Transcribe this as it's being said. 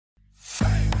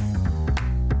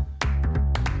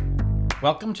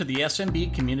Welcome to the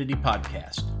SMB Community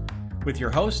Podcast with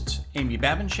your hosts, Amy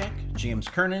Babinchek, James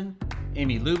Kernan,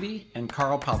 Amy Luby, and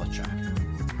Carl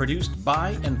Palachuk. Produced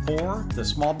by and for the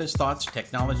Small Biz Thoughts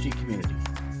technology community.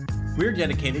 We're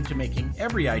dedicated to making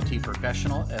every IT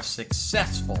professional a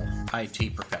successful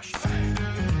IT professional.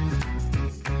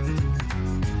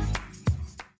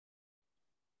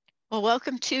 Well,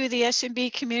 welcome to the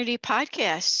SMB Community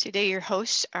Podcast. Today, your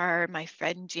hosts are my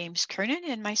friend James Kernan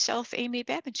and myself, Amy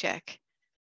Babinchek.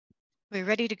 We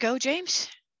ready to go, James?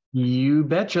 You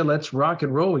betcha. Let's rock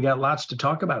and roll. We got lots to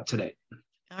talk about today.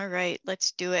 All right,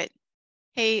 let's do it.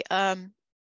 Hey, got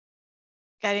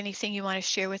anything you want to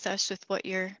share with us with what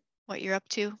you're up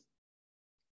to?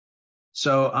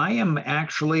 So I am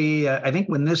actually, I think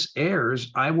when this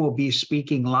airs, I will be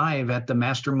speaking live at the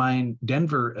Mastermind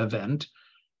Denver event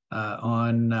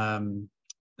on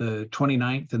the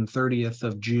 29th and 30th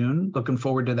of June. Looking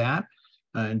forward to that.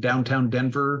 In downtown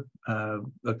Denver, a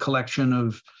collection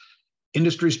of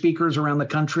industry speakers around the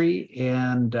country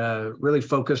and really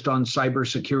focused on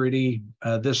cybersecurity,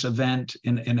 this event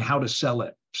and how to sell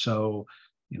it. So,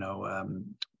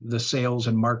 the sales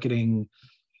and marketing,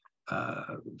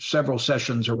 several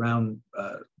sessions around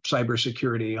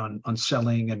cybersecurity on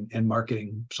selling and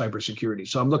marketing cybersecurity.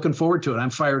 So I'm looking forward to it.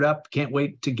 I'm fired up. Can't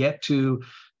wait to get to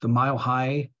the Mile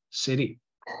High City.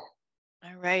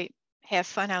 All right. Have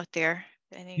fun out there.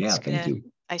 I think thank you.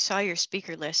 I saw your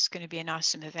speaker list. It's going to be an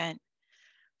awesome event.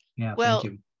 Yeah, well,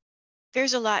 thank you.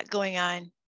 There's a lot going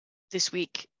on this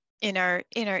week in our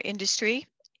industry,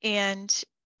 and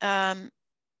I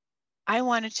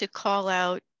wanted to call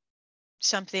out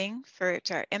something for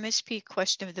our MSP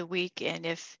question of the week. And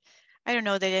I don't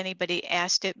know that anybody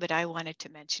asked it, but I wanted to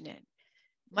mention it.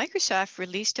 Microsoft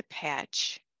released a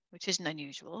patch, which isn't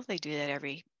unusual. They do that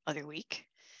every other week.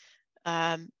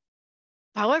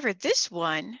 However, this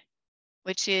one,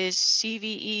 which is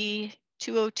CVE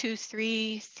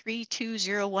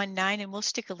 2023-32019, and we'll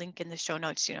stick a link in the show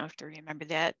notes. You don't have to remember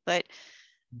that. But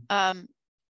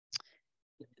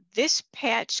this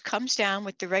patch comes down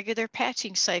with the regular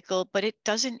patching cycle, but it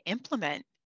doesn't implement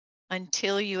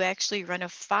until you actually run a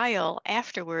file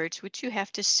afterwards, which you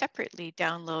have to separately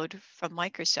download from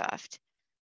Microsoft.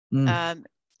 And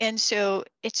so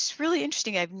it's really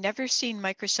interesting. I've never seen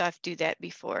Microsoft do that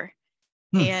before.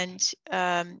 And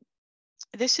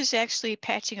this is actually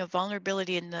patching a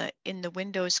vulnerability in the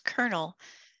Windows kernel,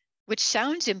 which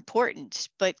sounds important,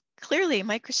 but clearly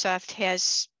Microsoft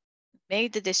has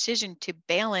made the decision to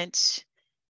balance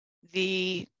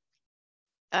the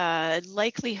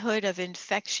likelihood of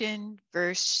infection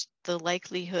versus the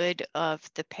likelihood of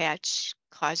the patch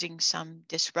causing some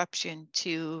disruption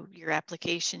to your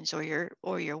applications or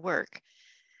your work.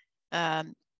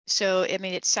 So, I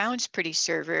mean, it sounds pretty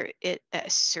serious,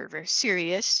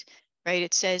 right?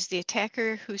 It says the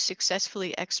attacker who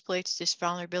successfully exploits this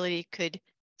vulnerability could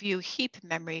view heap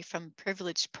memory from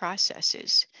privileged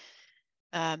processes.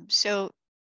 So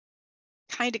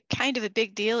kind of a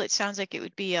big deal. It sounds like it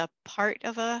would be a part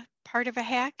of a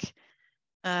hack.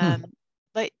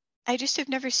 But I just have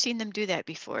never seen them do that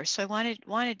before. So I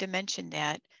wanted to mention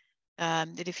that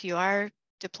if you are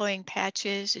deploying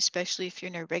patches, especially if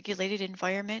you're in a regulated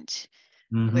environment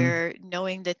where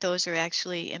knowing that those are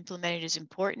actually implemented is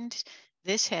important,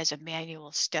 this has a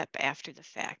manual step after the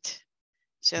fact.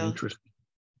 So interesting.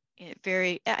 It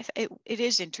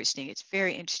is interesting. It's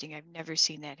very interesting. I've never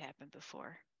seen that happen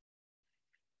before.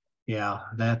 Yeah,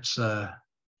 that's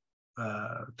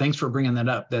thanks for bringing that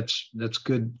up. That's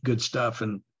good stuff.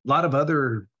 And a lot of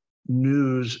other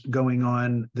news going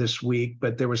on this week,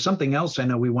 but there was something else I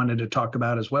know we wanted to talk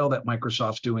about as well that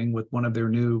Microsoft's doing with one of their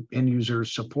new end user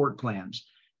support plans.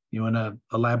 You want to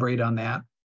elaborate on that?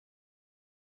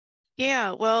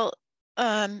 Yeah, well,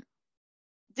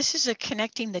 this is a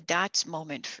connecting the dots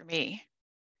moment for me,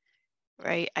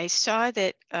 right? I saw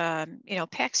that,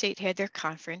 Pax8 had their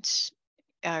conference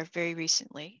very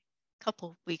recently, a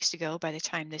couple weeks ago by the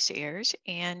time this airs.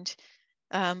 And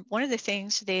one of the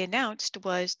things they announced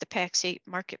was the Pax8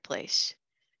 Marketplace.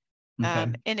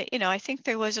 Okay. And, I think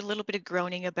there was a little bit of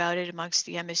groaning about it amongst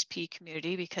the MSP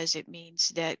community because it means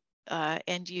that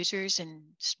end users and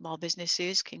small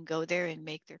businesses can go there and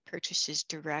make their purchases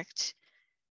direct.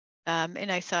 And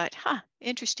I thought,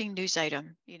 interesting news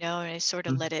item, and I sort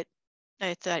of let it,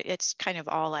 I thought it's kind of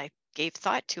all I gave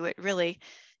thought to it, really,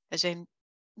 as I'm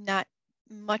not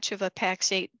much of a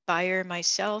Pax8 buyer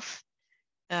myself.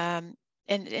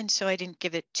 And so I didn't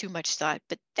give it too much thought.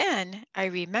 But then I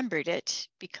remembered it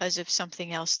because of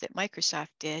something else that Microsoft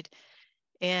did.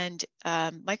 And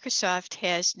Microsoft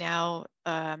has now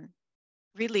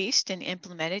released and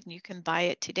implemented, and you can buy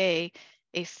it today,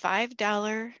 a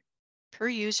 $5 per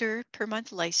user per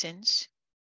month license.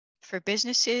 For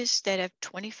businesses that have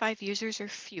 25 users or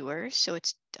fewer, so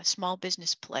it's a small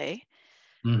business play,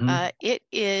 it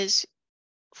is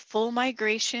full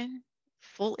migration,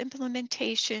 full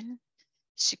implementation,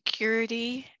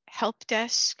 security, help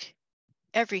desk,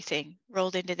 everything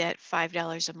rolled into that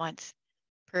 $5 a month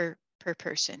per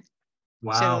person. So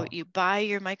Wow. you buy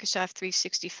your Microsoft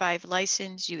 365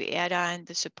 license, you add on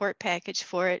the support package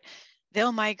for it.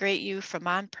 They'll migrate you from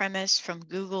on-premise, from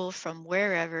Google, from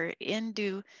wherever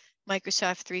into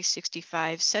Microsoft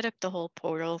 365, set up the whole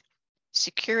portal,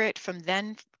 secure it from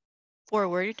then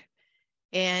forward,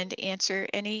 and answer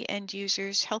any end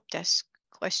user's help desk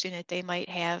question that they might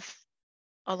have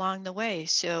along the way.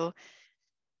 So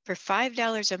for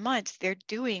 $5 a month, they're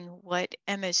doing what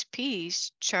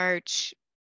MSPs charge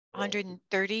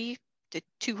 $130 to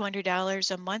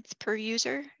 $200 a month per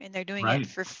user, and they're doing it Right.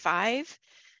 for 5.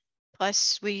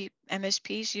 Plus,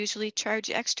 MSPs usually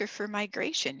charge extra for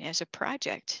migration as a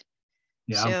project.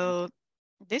 Yeah. So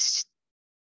this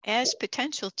has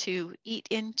potential to eat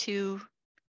into,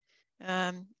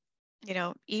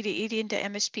 eat into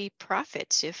MSP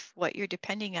profits if what you're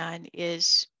depending on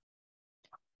is,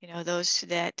 those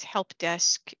that help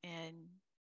desk and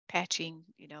patching,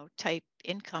 type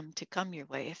income to come your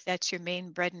way. If that's your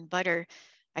main bread and butter,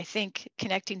 I think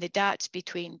connecting the dots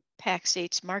between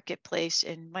Pax8's Marketplace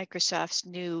and Microsoft's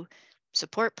new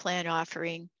support plan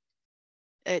offering,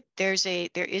 there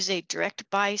is a direct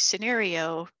buy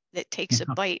scenario that takes a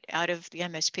bite out of the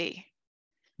MSP.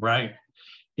 Right.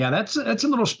 Yeah, that's a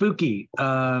little spooky.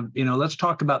 Let's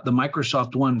talk about the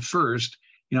Microsoft one first.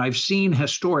 I've seen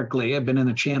historically, I've been in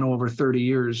the channel over 30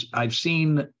 years. I've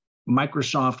seen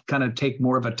Microsoft kind of take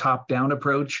more of a top-down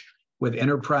approach with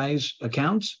enterprise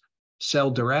accounts, sell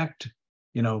direct,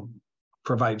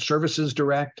 provide services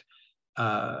direct.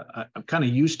 I'm kind of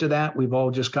used to that. We've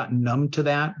all just gotten numb to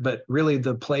that. But really,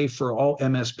 the play for all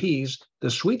MSPs, the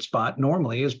sweet spot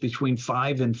normally is between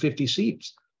 5 and 50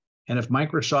 seats. And if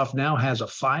Microsoft now has a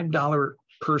 $5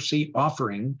 per seat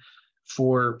offering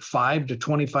for 5 to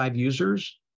 25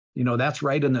 users, that's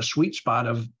right in the sweet spot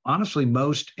of honestly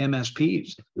most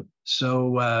MSPs.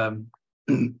 So,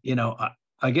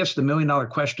 I guess the $1 million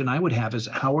question I would have is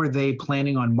how are they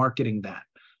planning on marketing that?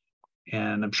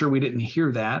 And I'm sure we didn't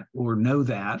hear that or know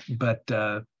that, but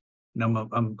I'm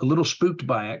a little spooked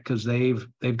by it because they've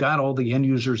got all the end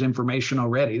users' information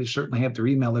already. They certainly have their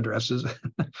email addresses.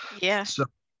 Yeah. So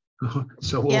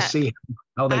we'll see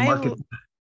how they market.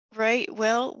 Right.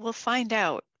 Well, we'll find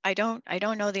out. I don't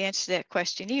know the answer to that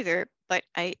question either, but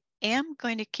I am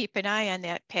going to keep an eye on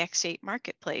that Pax8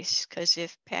 Marketplace, because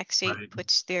if Pax8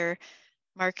 puts their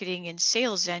marketing and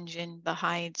sales engine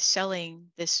behind selling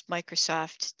this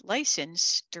Microsoft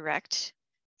license direct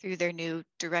through their new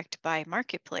direct buy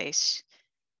marketplace,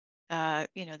 that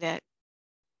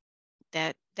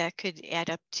could add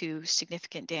up to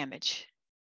significant damage.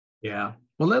 Yeah.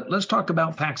 Well, let's talk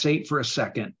about Pax8 for a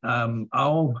second. I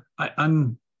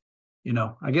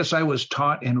guess I was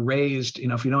taught and raised,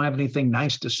 if you don't have anything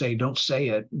nice to say, don't say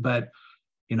it. But,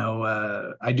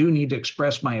 I do need to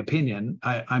express my opinion.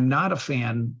 I'm not a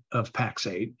fan of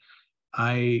Pax8.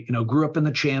 I, grew up in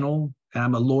the channel, and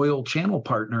I'm a loyal channel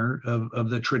partner of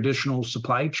the traditional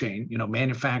supply chain,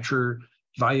 manufacturer,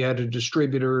 value-added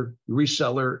distributor,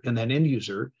 reseller, and then end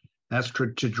user. That's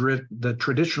the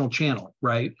traditional channel,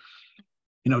 right?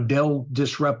 Dell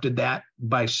disrupted that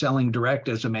by selling direct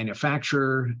as a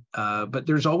manufacturer, but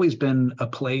there's always been a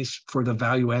place for the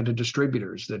value-added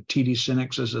distributors, the TD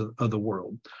SYNNEXes of the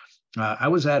world. I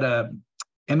was at a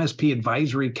MSP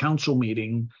advisory council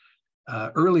meeting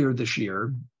earlier this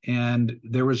year, and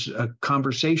there was a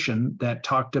conversation that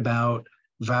talked about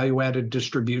value-added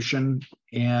distribution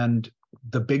and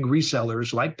the big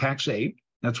resellers like Pax8.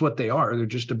 That's what they are. They're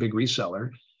just a big reseller.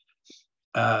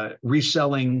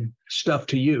 Reselling stuff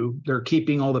to you. They're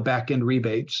keeping all the back-end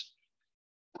rebates.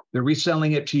 They're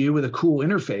reselling it to you with a cool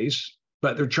interface,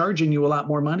 but they're charging you a lot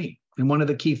more money. And one of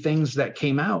the key things that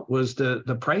came out was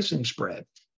the pricing spread.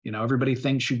 Everybody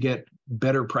thinks you get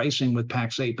better pricing with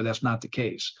Pax8, but that's not the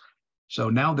case. So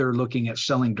now they're looking at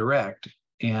selling direct.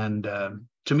 And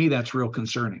to me, that's real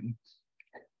concerning.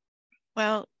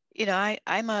 Well,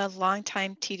 I'm a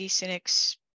longtime TD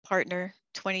SYNNEX partner,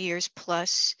 20 years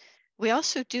plus. We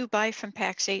also do buy from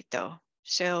Pax8 though.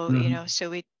 So, so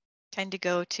we tend to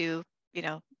go to,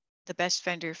 the best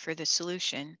vendor for the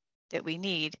solution that we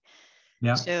need.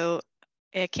 Yeah. So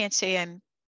I can't say I'm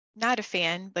not a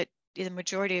fan, but the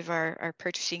majority of our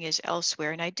purchasing is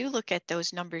elsewhere. And I do look at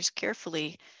those numbers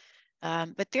carefully.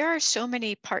 But there are so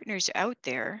many partners out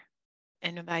there.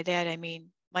 And by that, I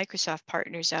mean Microsoft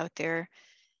partners out there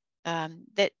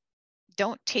that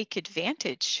don't take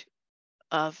advantage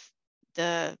of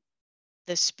the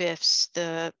spiffs,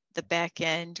 the back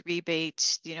end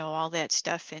rebates, all that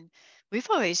stuff. And we've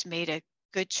always made a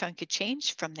good chunk of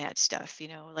change from that stuff,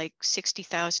 like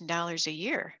 $60,000 a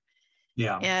year.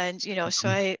 Yeah. And,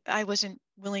 so I wasn't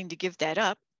willing to give that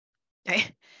up.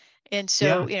 Right? And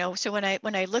Yeah. so, so when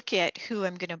I look at who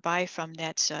I'm going to buy from,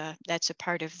 that's a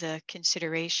part of the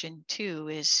consideration too,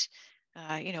 is,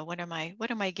 what am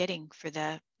I getting for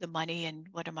the money, and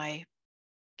what am I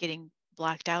getting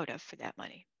blocked out of for that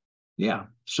money? Yeah.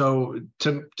 So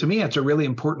to me, it's a really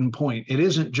important point. It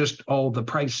isn't just all the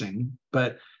pricing,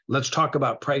 but let's talk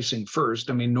about pricing first.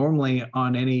 I mean, normally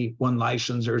on any one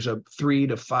license, there's a 3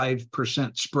 to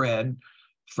 5% spread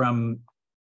from,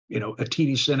 a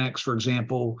TD Synex, for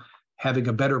example, having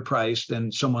a better price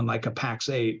than someone like a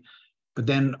Pax8. But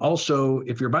then also,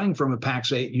 if you're buying from a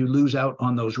Pax8, you lose out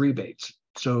on those rebates.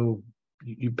 So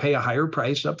you pay a higher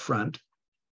price up front,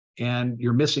 and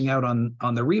you're missing out on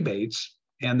the rebates.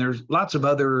 And there's lots of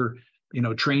other,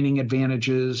 training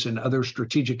advantages and other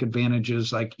strategic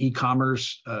advantages like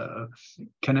e-commerce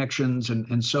connections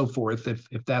and so forth.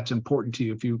 If that's important to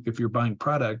you, if you're buying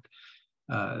product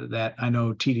that I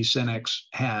know TD Synex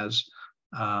has,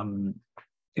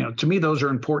 to me, those are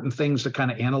important things to kind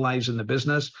of analyze in the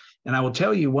business. And I will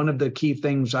tell you, one of the key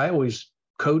things I always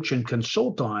coach and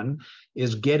consult on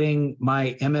is getting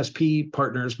my MSP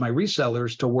partners, my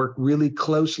resellers, to work really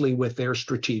closely with their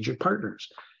strategic partners,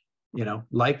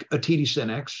 like a TD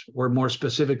Synex, or more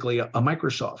specifically, a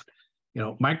Microsoft.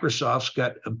 Microsoft's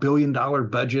got $1 billion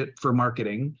budget for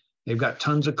marketing. They've got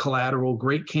tons of collateral,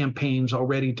 great campaigns all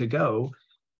ready to go,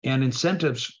 and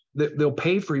incentives. They'll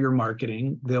pay for your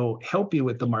marketing. They'll help you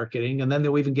with the marketing, and then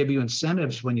they'll even give you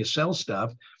incentives when you sell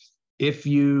stuff if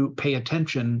you pay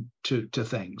attention to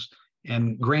things.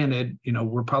 And granted,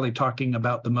 we're probably talking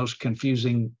about the most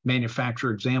confusing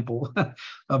manufacturer example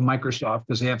of Microsoft,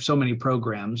 because they have so many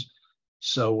programs.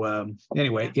 So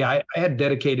anyway, yeah, I had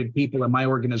dedicated people in my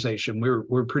organization.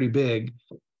 We're pretty big,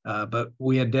 but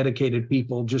we had dedicated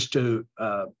people just to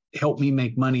help me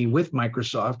make money with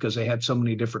Microsoft, because they had so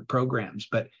many different programs.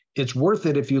 But it's worth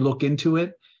it if you look into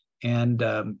it, and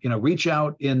reach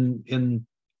out in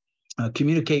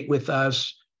communicate with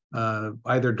us,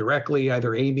 either directly,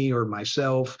 either Amy or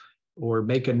myself, or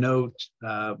make a note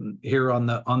here on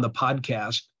the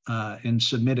podcast and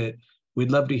submit it.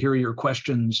 We'd love to hear your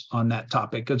questions on that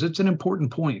topic, because it's an important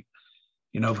point,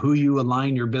 of who you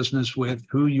align your business with,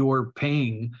 who you're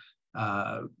paying,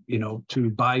 to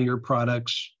buy your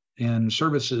products and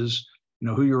services,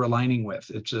 who you're aligning with.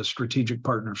 It's a strategic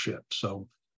partnership. So,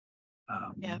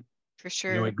 Yeah, for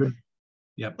sure. anyway, good.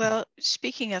 Yep. Well,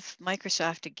 speaking of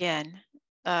Microsoft again,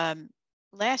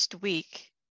 last week,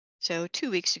 so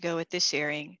 2 weeks ago at this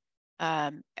airing,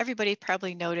 everybody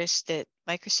probably noticed that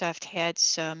Microsoft had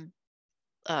some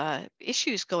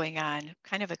issues going on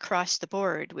kind of across the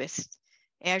board with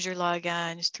Azure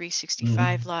logons,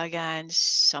 365 logons.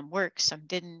 Some worked, some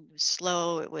didn't. It was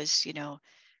slow. It was,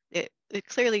 it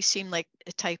clearly seemed like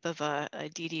a type of a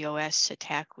DDoS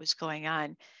attack was going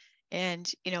on.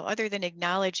 And, other than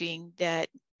acknowledging that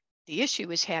the issue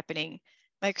was happening,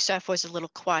 Microsoft was a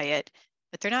little quiet,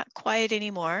 but they're not quiet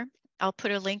anymore. I'll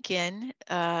put a link in.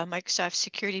 Microsoft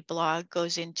security blog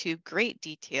goes into great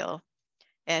detail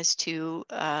as to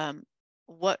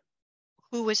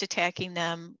who was attacking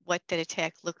them, what that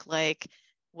attack looked like,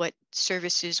 what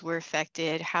services were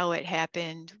affected, how it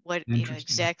happened, what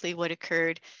exactly what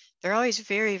occurred. They're always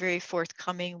very, very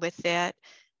forthcoming with that.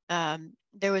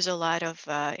 There was a lot of,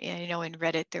 in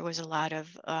Reddit, there was a lot of,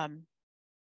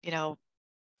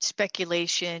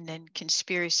 speculation and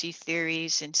conspiracy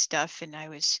theories and stuff. And I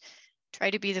was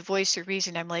trying to be the voice of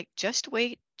reason. I'm like, just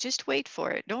wait for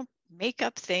it. Don't make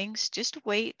up things. Just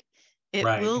wait.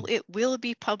 It will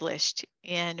be published.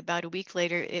 And about a week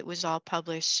later, it was all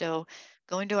published. So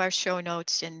go into our show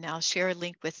notes, and I'll share a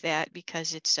link with that,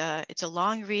 because it's a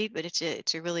long read, but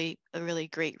it's a really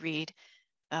great read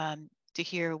to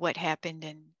hear what happened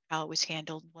and how it was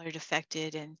handled, what it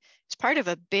affected. And it's part of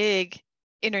a big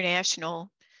international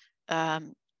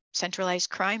centralized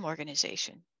crime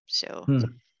organization. So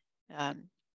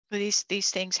these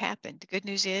things happen. The good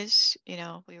news is,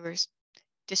 we were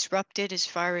disrupted as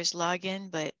far as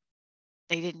login, but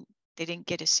they didn't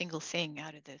get a single thing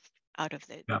out of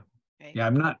the. Yeah. Right?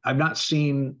 Yeah, I've not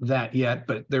seen that yet,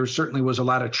 but there certainly was a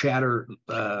lot of chatter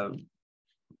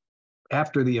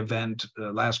after the event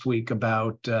last week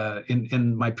about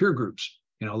in my peer groups.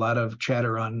 A lot of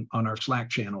chatter on our Slack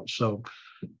channel. So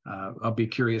I'll be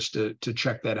curious to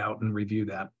check that out and review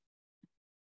that.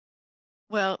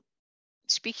 Well,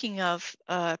 speaking of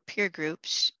peer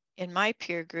groups, in my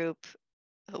peer group,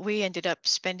 we ended up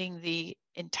spending the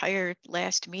entire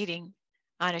last meeting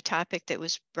on a topic that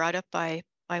was brought up by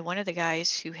one of the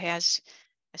guys who has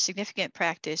a significant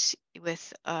practice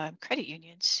with credit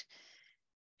unions,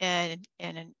 and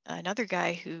another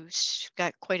guy who's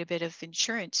got quite a bit of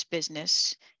insurance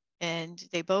business, and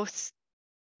they both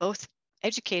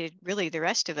educated really the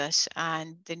rest of us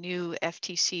on the new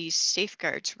FTC's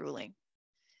safeguards ruling.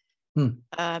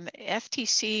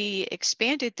 FTC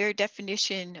expanded their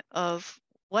definition of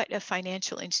what a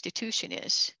financial institution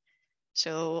is.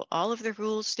 So all of the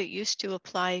rules that used to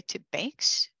apply to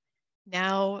banks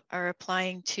now are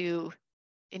applying to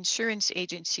insurance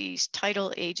agencies,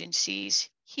 title agencies,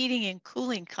 heating and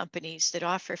cooling companies that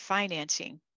offer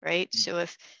financing, right? So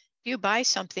if you buy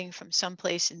something from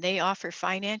someplace and they offer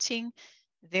financing,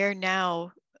 they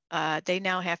now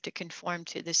have to conform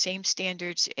to the same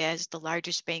standards as the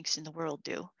largest banks in the world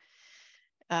do.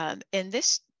 And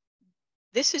this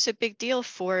is a big deal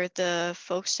for the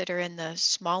folks that are in the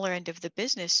smaller end of the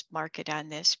business market on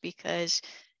this, because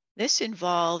this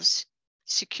involves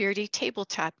security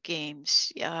tabletop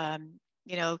games,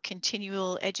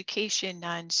 continual education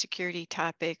on security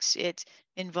topics. It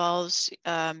involves,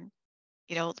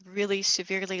 really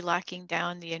severely locking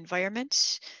down the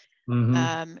environments.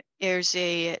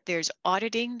 There's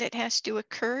auditing that has to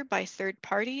occur by third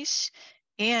parties,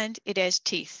 and it has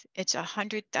teeth. It's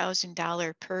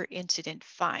 $100,000 per incident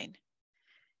fine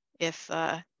if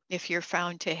you're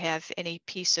found to have any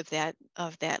piece of that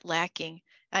lacking.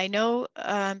 I know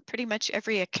pretty much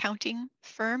every accounting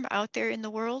firm out there in the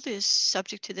world is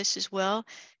subject to this as well.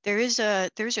 There's a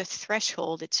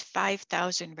threshold. It's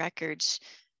 5,000 records,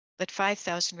 but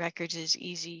 5,000 records is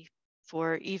easy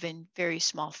for even very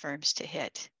small firms to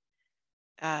hit.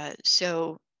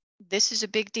 So this is a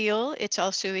big deal. It's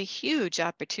also a huge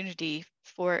opportunity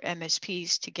for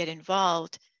MSPs to get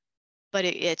involved, but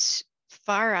it's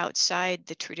far outside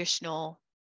the traditional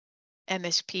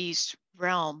MSP's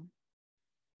realm.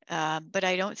 But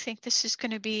I don't think this is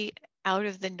going to be out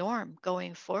of the norm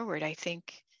going forward. I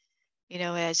think,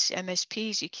 as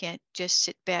MSPs, you can't just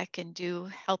sit back and do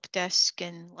help desk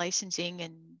and licensing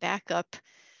and backup.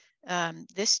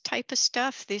 This type of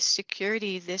stuff, this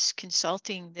security, this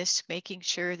consulting, this making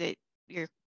sure that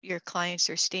your clients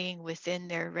are staying within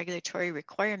their regulatory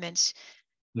requirements.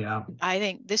 Yeah. I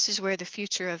think this is where the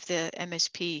future of the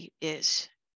MSP is.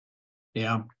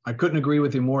 Yeah, I couldn't agree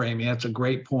with you more, Amy. That's a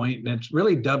great point. And it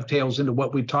really dovetails into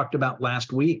what we talked about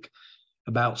last week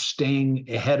about staying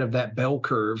ahead of that bell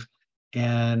curve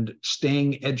and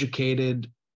staying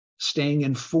educated, staying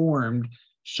informed,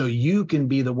 so you can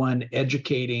be the one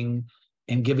educating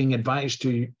and giving advice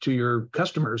to your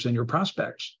customers and your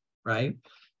prospects, right?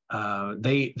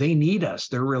 They need us.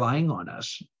 They're relying on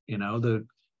us. The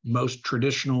most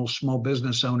traditional small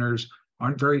business owners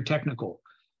aren't very technical.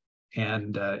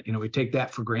 And we take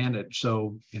that for granted.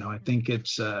 So I think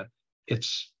it's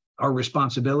our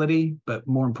responsibility, but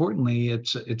more importantly,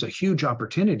 it's a huge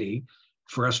opportunity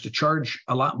for us to charge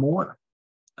a lot more.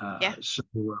 So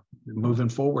moving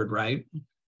forward, right?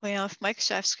 Well, if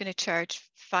Microsoft's going to charge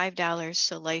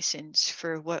 $5 a license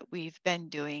for what we've been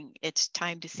doing, it's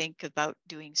time to think about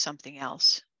doing something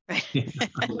else, right?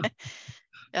 Right.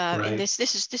 And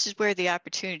this is where the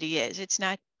opportunity is. It's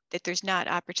not that there's not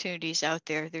opportunities out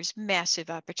there. There's massive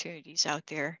opportunities out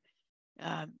there.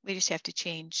 We just have to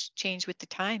change with the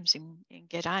times and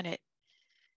get on it.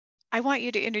 I want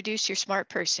you to introduce your smart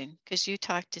person, because you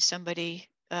talked to somebody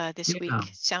this week.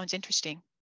 Sounds interesting.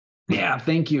 Yeah,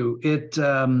 thank you. It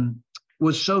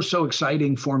was so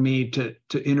exciting for me to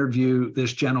interview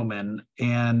this gentleman.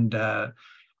 And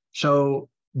so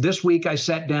this week I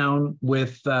sat down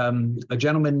with a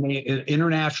gentleman, an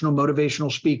international motivational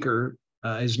speaker.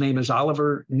 His name is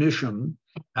Oliver Nisham,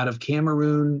 out of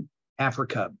Cameroon,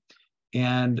 Africa.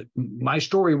 And my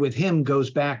story with him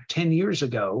goes back 10 years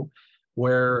ago,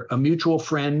 where a mutual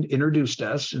friend introduced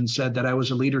us and said that I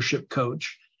was a leadership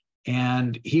coach.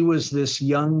 And he was this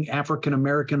young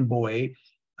African-American boy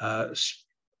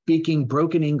speaking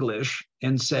broken English,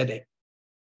 and said,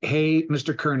 "Hey,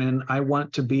 Mr. Kernan, I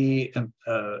want to be an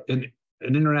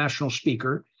international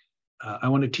speaker. I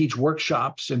want to teach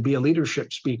workshops and be a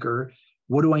leadership speaker.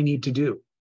 What do I need to do?"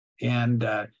 And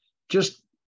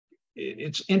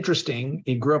it's interesting.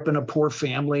 He grew up in a poor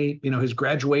family. His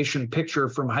graduation picture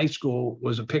from high school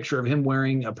was a picture of him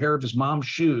wearing a pair of his mom's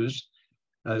shoes.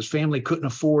 His family couldn't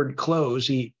afford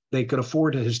clothes. They could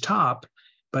afford his top,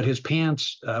 but his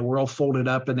pants were all folded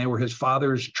up, and they were his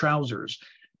father's trousers.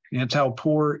 And that's how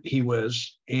poor he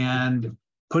was, and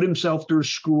put himself through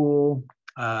school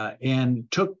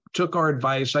and took our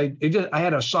advice. I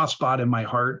had a soft spot in my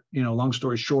heart, long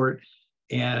story short,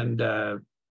 and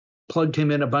plugged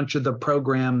him in a bunch of the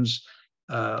programs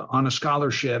on a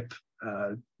scholarship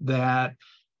that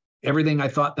everything I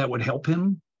thought that would help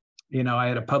him. I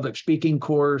had a public speaking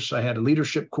course, I had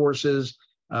leadership courses,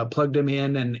 plugged him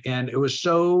in, and it was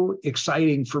so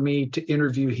exciting for me to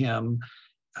interview him.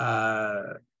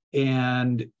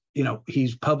 And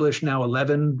he's published now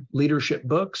 11 leadership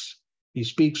books. He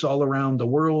speaks all around the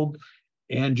world,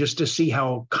 and just to see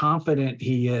how confident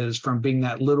he is from being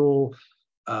that little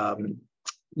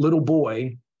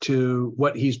boy to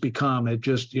what he's become, it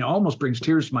just almost brings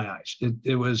tears to my eyes.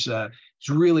 It's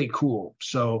really cool.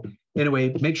 So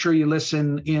anyway, make sure you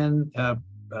listen in.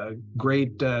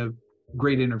 Great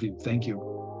interview. Thank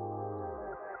you.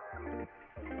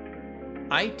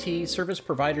 IT Service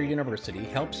Provider University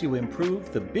helps you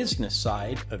improve the business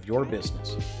side of your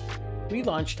business. We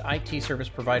launched IT Service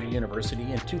Provider University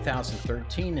in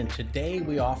 2013, and today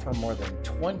we offer more than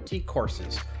 20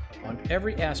 courses on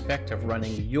every aspect of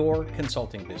running your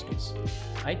consulting business.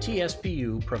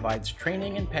 ITSPU provides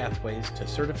training and pathways to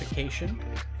certification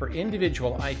for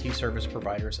individual IT service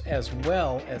providers as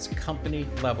well as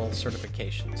company-level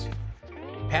certifications.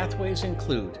 Pathways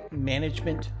include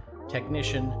management,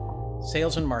 technician,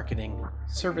 sales and marketing,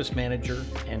 service manager,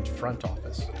 and front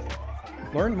office.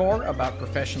 Learn more about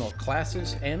professional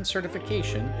classes and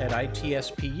certification at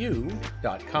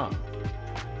itspu.com.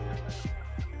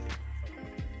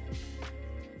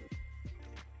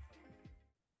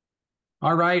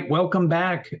 All right, welcome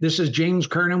back. This is James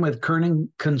Kernan with Kernan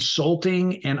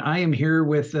Consulting, and I am here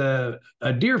with a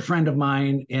dear friend of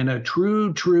mine and a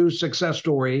true success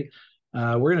story.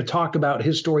 We're going to talk about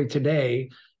his story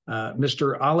today,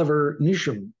 Mr. Oliver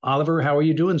Newsham. Oliver, how are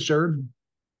you doing, sir?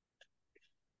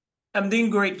 I'm doing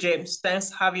great, James.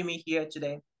 Thanks for having me here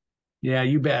today. Yeah,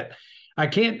 you bet. I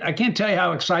can't tell you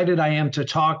how excited I am to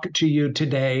talk to you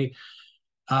today.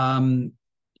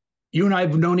 You and I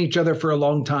have known each other for a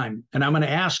long time, and I'm going to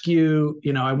ask you,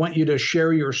 I want you to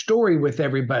share your story with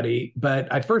everybody,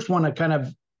 but I first want to kind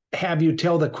of have you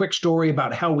tell the quick story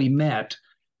about how we met.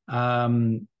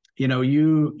 You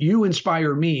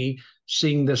inspire me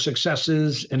seeing the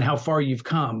successes and how far you've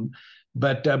come.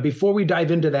 But before we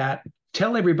dive into that,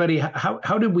 tell everybody,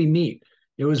 how did we meet?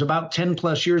 It was about 10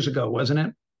 plus years ago, wasn't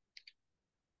it?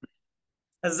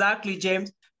 Exactly,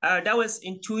 James. That was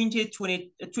in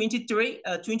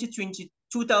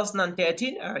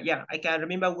 2013. Yeah, I can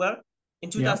remember well.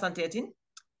 In 2013,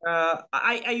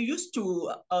 I used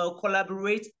to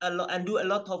collaborate a lot and do a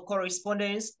lot of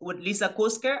correspondence with Lisa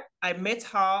Kosker. I met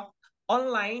her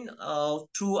online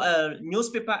through a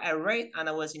newspaper I read, and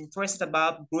I was interested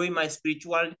about growing my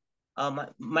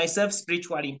myself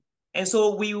spiritually. And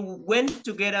so we went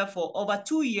together for over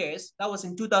 2 years. That was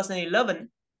in 2011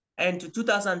 and to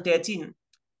 2013.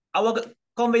 Our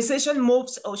conversation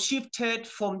moved or shifted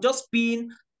from just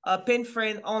being a pen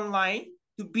friend online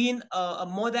to being a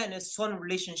mother and a son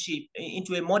relationship,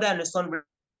 into a mother and a son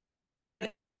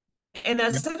relationship. And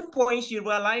at a certain point, she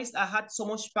realized I had so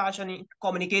much passion in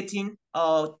communicating,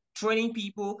 training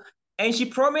people. And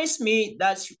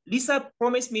Lisa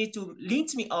promised me to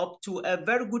link me up to a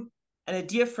very good and a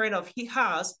dear friend of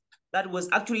hers that was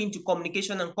actually into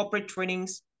communication and corporate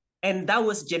trainings. And that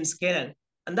was James Kernan.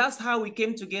 And that's how we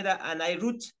came together. And I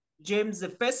wrote James the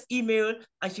first email,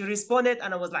 and she responded,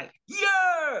 and I was like,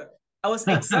 yeah, I was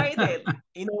excited.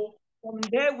 From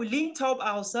there, we linked up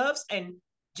ourselves, and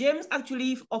James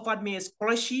actually offered me a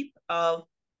scholarship.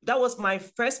 That was my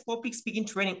first public speaking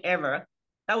training ever.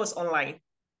 That was online.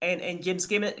 And James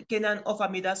Kernan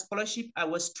offered me that scholarship. I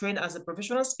was trained as a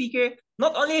professional speaker,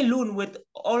 not only alone, with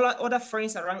all other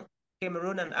friends around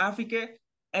Cameroon and Africa.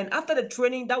 And after the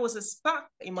training, that was a spark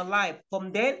in my life.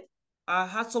 From then, I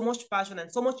had so much passion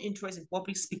and so much interest in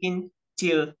public speaking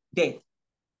till then.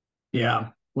 Yeah.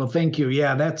 Well, thank you.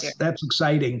 Yeah, that's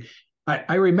exciting.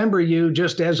 I remember you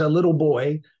just as a little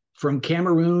boy from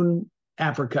Cameroon,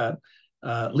 Africa.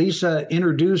 Lisa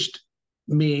introduced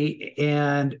me,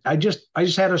 and I just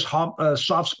had a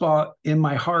soft spot in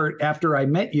my heart after I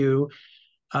met you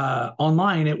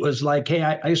online. It was like, hey,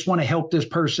 I just want to help this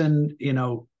person,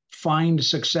 find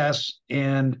success.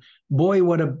 And boy,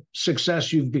 what a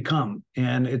success you've become.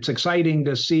 And it's exciting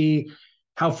to see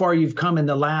how far you've come in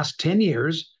the last 10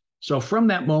 years. So from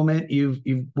that moment, you've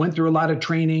went through a lot of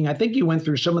training. I think you went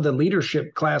through some of the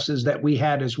leadership classes that we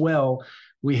had as well.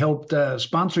 We helped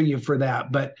sponsor you for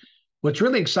that. But what's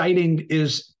really exciting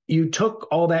is you took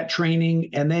all that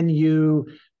training, and then you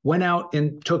went out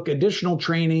and took additional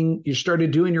training. You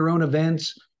started doing your own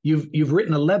events. You've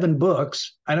written 11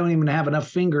 books. I don't even have enough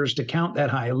fingers to count that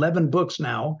high. 11 books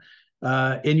now.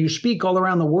 and you speak all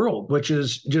around the world, which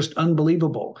is just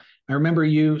unbelievable. I remember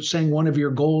you saying one of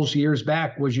your goals years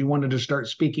back was you wanted to start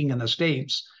speaking in the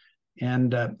States.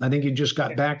 And I think you just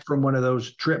got back from one of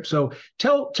those trips. So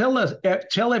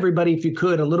tell everybody, if you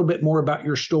could, a little bit more about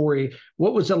your story.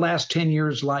 What was the last 10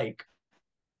 years like?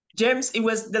 James, it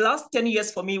was the last 10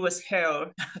 years for me was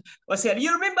hell. Was hell.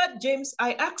 You remember, James,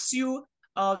 I asked you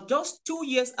just 2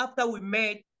 years after we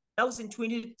met, that was in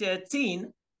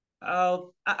 2013. I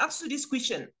asked you this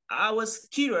question. I was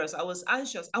curious, I was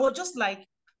anxious. I was just like,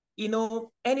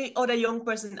 any other young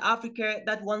person in Africa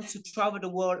that wants to travel the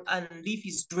world and live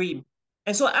his dream.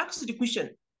 And so I asked you the question,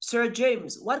 Sir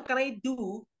James, what can I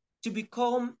do to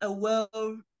become a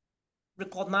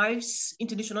well-recognized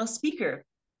international speaker?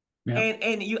 Yeah.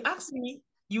 And you asked me,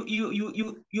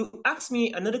 you asked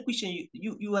me another question.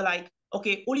 You were like,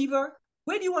 okay, Oliver,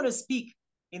 where do you want to speak?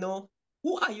 Who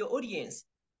are your audience?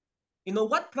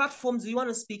 What platforms do you want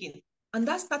to speak in? And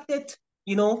that started,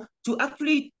 to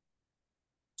actually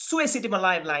suicide in my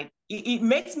life. Like it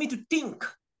makes me to think,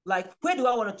 like, where do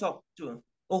I want to talk to?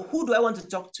 Or who do I want to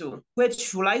talk to? Where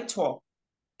should I talk?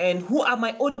 And who are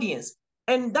my audience?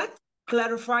 And that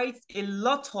clarified a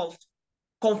lot of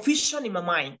confusion in my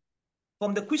mind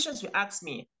from the questions you asked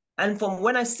me. And from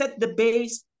when I set the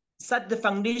base, set the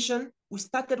foundation, we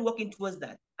started working towards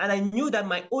that. And I knew that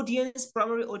my audience,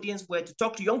 primary audience, were to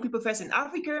talk to young people first in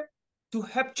Africa to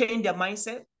help change their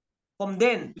mindset. From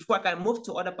then, before I can move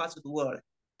to other parts of the world.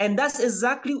 And that's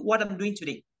exactly what I'm doing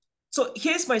today. So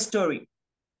here's my story.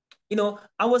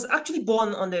 I was actually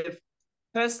born on the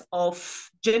 1st of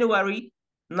January,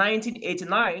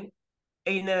 1989,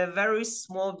 in a very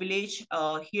small village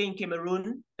here in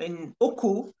Cameroon, in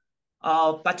Oku,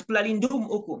 particularly in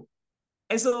Dum Oku.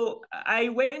 And so I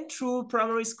went through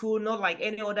primary school, not like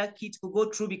any other kid could go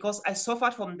through, because I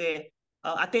suffered from the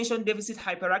attention deficit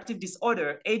hyperactive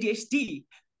disorder, ADHD.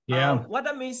 Yeah. What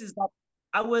that means is that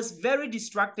I was very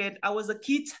distracted. I was a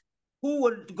kid who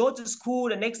would go to school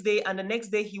the next day, and the next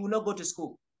day he would not go to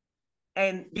school.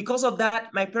 And because of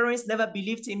that, my parents never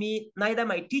believed in me, neither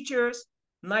my teachers,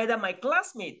 neither my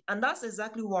classmates. And that's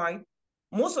exactly why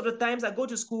most of the times I go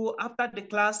to school after the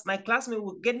class, my classmate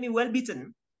would get me well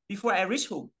beaten before I reach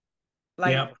home.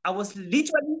 Like I was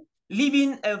literally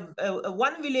leaving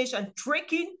one village and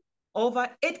trekking over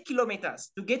 8 kilometers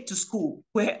to get to school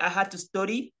where I had to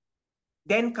study,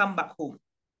 then come back home.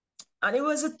 And it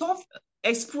was a tough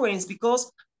experience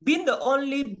because being the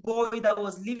only boy that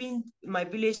was living in my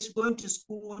village, going to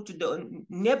school to the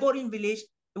neighboring village,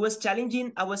 it was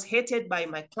challenging. I was hated by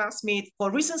my classmates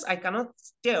for reasons I cannot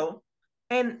tell.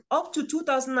 And up to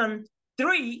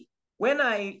 2003, when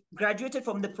I graduated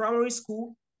from the primary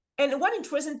school, and one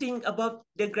interesting thing about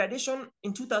the graduation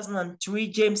in 2003,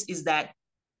 James, is that,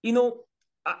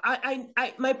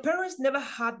 my parents never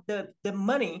had the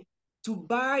money to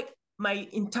buy my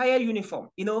entire uniform.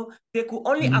 They could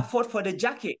only afford for the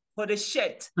jacket, for the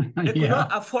shirt. They could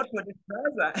not afford for the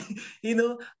trouser,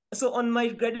 So on my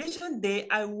graduation day,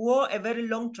 I wore a very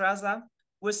long trouser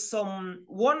with some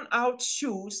worn out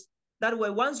shoes that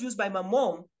were once used by my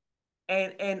mom.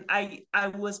 And I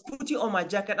was putting on my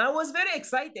jacket. And I was very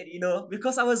excited,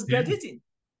 because I was graduating.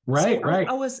 Right, so right.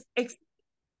 I was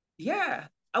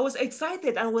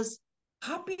excited. I was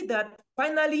happy that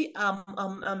finally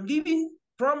I'm leaving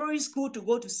primary school to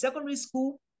go to secondary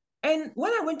school. And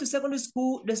when I went to secondary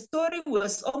school, the story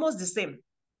was almost the same.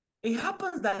 It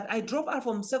happens that I dropped out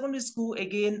from secondary school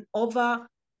again over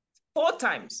 4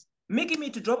 times, making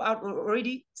me to drop out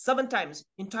already 7 times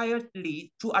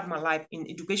entirely throughout my life in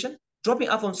education. Dropping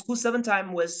out from school 7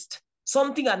 times was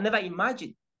something I never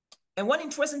imagined. And one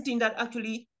interesting thing that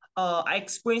actually I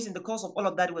experienced in the course of all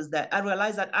of that was that I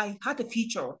realized that I had a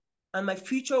future, and my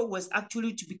future was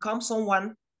actually to become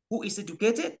someone who is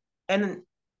educated. And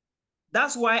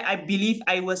that's why I believe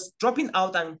I was dropping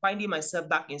out and finding myself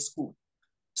back in school.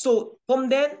 So from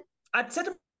then, at a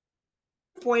certain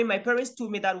point, my parents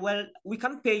told me that, well, we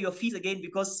can't pay your fees again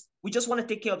because we just want to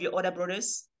take care of your other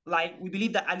brothers. Like, we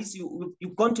believe that at least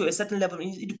you've gone to a certain level in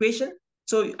education,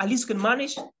 so at least you can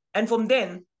manage. And from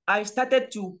then, I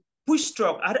started to push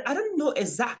truck. I don't know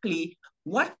exactly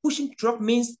what pushing truck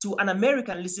means to an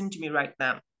American listening to me right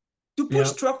now. To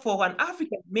push truck for an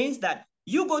African means that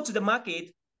you go to the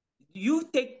market, you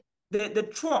take the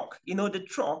truck, the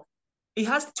truck, it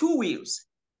has 2 wheels.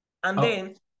 And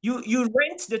then you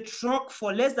rent the truck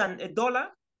for less than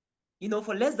 $1,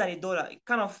 for less than $1,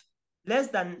 kind of less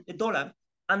than $1.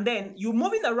 And then you're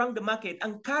moving around the market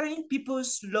and carrying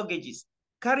people's luggages,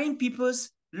 transporting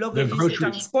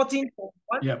from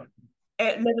one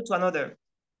level to another.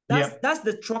 That's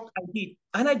the truck I did.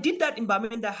 And I did that in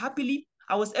Bamenda happily.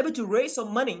 I was able to raise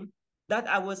some money that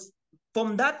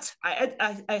from that,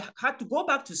 I had to go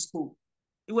back to school.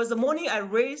 It was the money I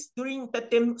raised during the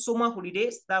term summer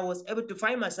holidays that I was able to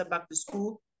find myself back to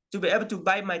school to be able to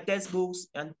buy my textbooks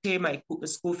and pay my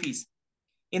school fees.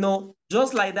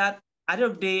 Just like that, at the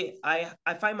end of the day,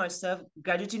 I find myself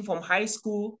graduating from high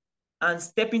school and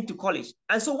stepping to college.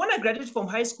 And so when I graduated from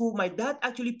high school, my dad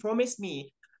actually promised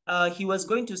me he was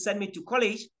going to send me to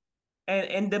college.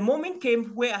 And the moment came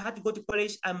where I had to go to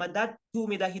college, and my dad told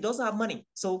me that he doesn't have money.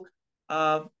 So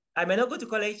I may not go to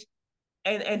college.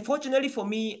 And fortunately for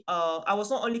me, I was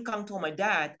not only counting on my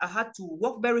dad, I had to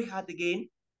work very hard again.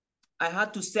 I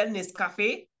had to sell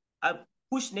Nescafe,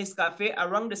 push Nescafe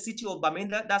around the city of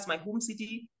Bamenda. That's my home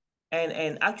city.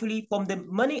 And actually, from the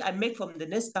money I made from the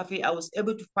Nescafe, I was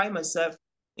able to find myself,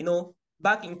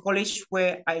 back in college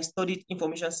where I studied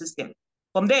information system.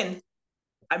 From then,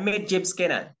 I met James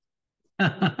Kennan.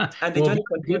 And the journey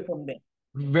continued from there.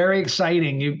 Very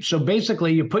exciting. So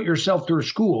basically, you put yourself through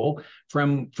school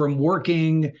from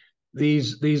working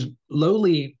these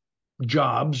lowly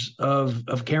jobs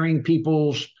of carrying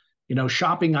people's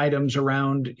shopping items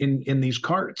around in these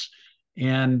carts,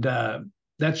 and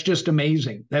that's just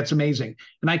amazing. That's amazing.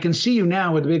 And I can see you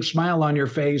now with a big smile on your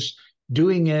face,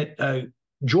 doing it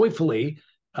joyfully.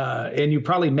 And you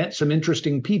probably met some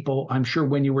interesting people, I'm sure,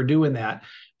 when you were doing that.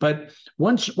 But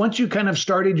once you kind of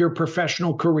started your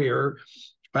professional career,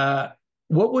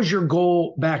 what was your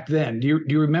goal back then? Do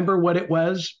you remember what it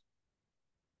was?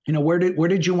 Where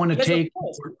did you want to take?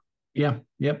 Yeah.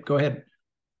 Yep. Go ahead.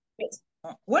 Yes.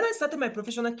 When I started my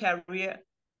professional career,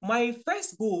 my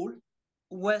first goal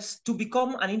was to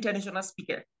become an international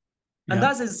speaker. And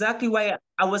that's exactly why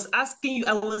I was asking you,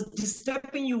 I was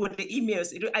disturbing you with the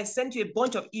emails. I sent you a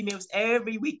bunch of emails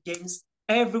every week, James,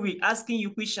 every week, asking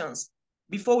you questions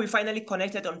before we finally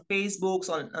connected on Facebook,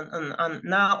 on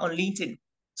now on LinkedIn.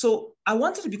 So I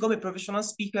wanted to become a professional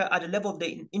speaker at the level of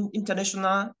the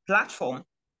international platform.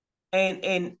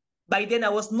 And by then I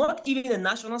was not even a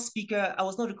national speaker. I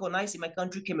was not recognized in my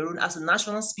country, Cameroon, as a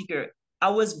national speaker. I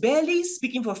was barely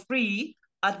speaking for free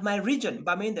at my region,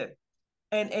 Bamenda.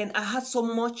 And I had so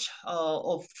much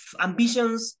of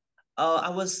ambitions. I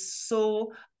was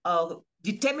so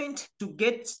determined to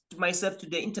get myself to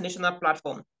the international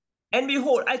platform. And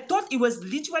behold, I thought it was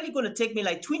literally going to take me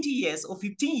like 20 years or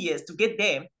 15 years to get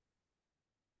there.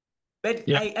 But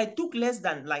I took less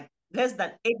than 8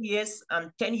 years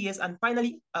and 10 years, and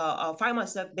finally I find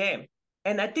myself there.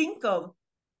 And I think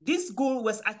this goal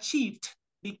was achieved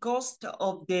because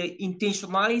of the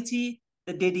intentionality,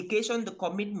 the dedication, the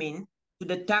commitment to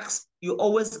the task you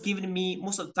always given me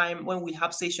most of the time when we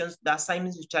have sessions, the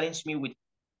assignments you challenged me with.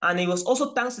 And it was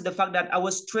also thanks to the fact that I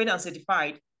was trained and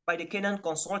certified by the Kennan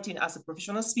Consulting as a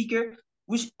professional speaker,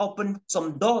 which opened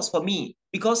some doors for me.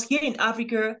 Because here in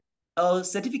Africa,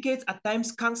 certificates at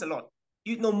times counts a lot.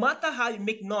 No matter how you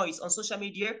make noise on social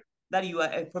media that you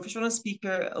are a professional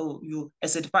speaker or you a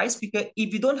certified speaker,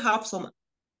 if you don't have some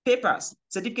papers,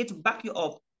 certificate to back you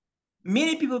up,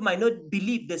 many people might not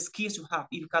believe the skills you have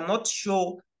if you cannot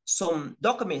show some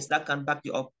documents that can back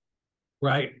you up.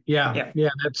 Right. Yeah.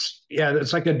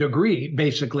 That's like a degree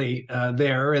basically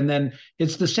there. And then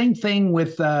it's the same thing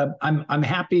with, I'm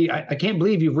happy. I can't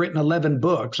believe you've written 11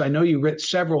 books. I know you wrote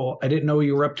several. I didn't know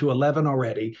you were up to 11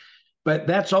 already, but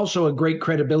that's also a great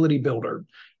credibility builder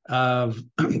of,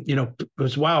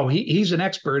 because wow, he's an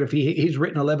expert if he's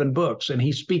written 11 books and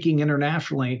he's speaking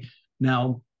internationally.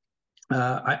 Now,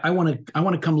 I want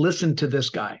to come listen to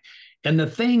this guy. And the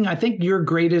thing, I think your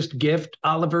greatest gift,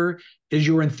 Oliver, is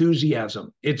your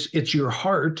enthusiasm. It's your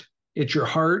heart. It's your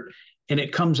heart, and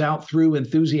it comes out through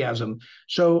enthusiasm.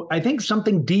 So I think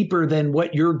something deeper than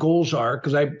what your goals are,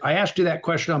 because I asked you that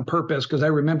question on purpose, because I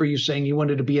remember you saying you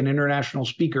wanted to be an international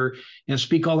speaker and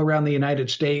speak all around the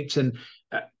United States. And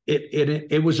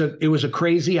it was a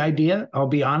crazy idea, I'll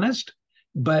be honest,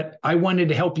 but I wanted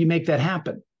to help you make that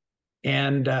happen.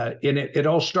 And it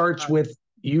all starts with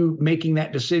you making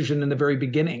that decision in the very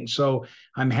beginning. So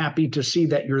I'm happy to see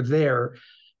that you're there.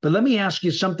 But let me ask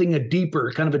you something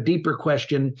kind of a deeper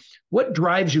question. What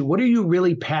drives you? What are you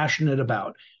really passionate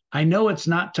about? I know it's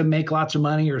not to make lots of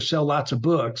money or sell lots of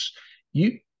books.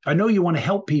 I know you want to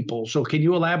help people. So can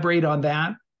you elaborate on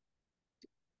that?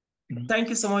 Thank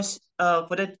you so much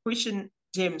for that question,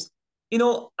 James.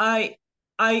 I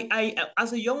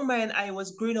as a young man, I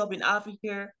was growing up in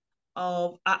Africa.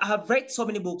 I have read so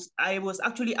many books. I was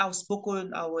actually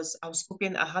outspoken. I was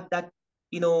outspoken. I had that,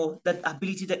 that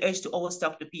ability, the urge to always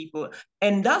talk to people.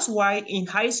 And that's why in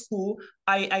high school,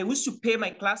 I used to pay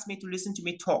my classmates to listen to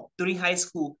me talk during high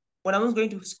school. When I was going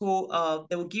to school,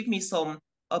 they would give me some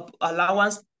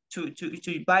allowance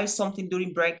to buy something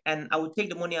during break, and I would take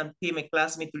the money and pay my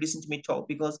classmate to listen to me talk,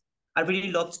 because I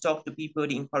really love to talk to people,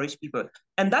 to encourage people.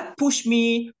 And that pushed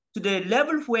me to the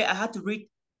level where I had to read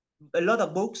a lot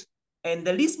of books, and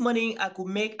the least money I could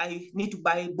make, I need to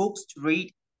buy books to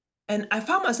read. And I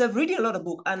found myself reading a lot of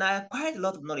books, and I acquired a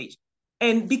lot of knowledge.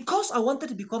 And because I wanted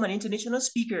to become an international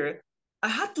speaker, I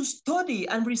had to study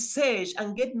and research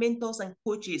and get mentors and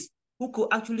coaches who could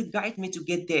actually guide me to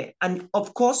get there. And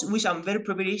of course, which I'm very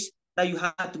privileged that you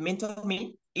had to mentor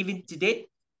me even today.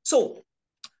 So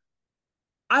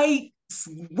I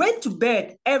went to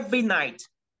bed every night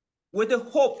with the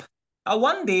hope that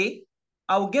one day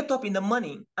I will get up in the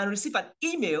morning and receive an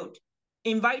email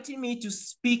inviting me to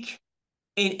speak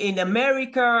in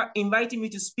America, inviting me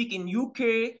to speak in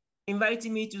UK,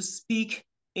 inviting me to speak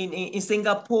in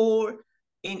Singapore,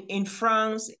 in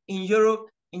France, in Europe,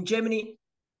 in Germany.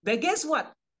 But guess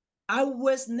what? I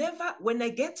was never, when I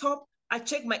get up, I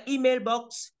check my email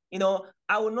box,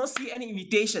 I will not see any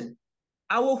invitation.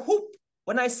 I will hope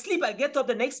when I sleep, I get up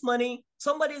the next morning,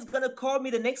 somebody is going to call me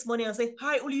the next morning and say,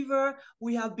 "Hi, Oliver,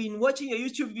 we have been watching your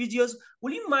YouTube videos.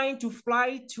 Will you mind to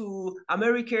fly to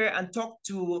America and talk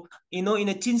to, in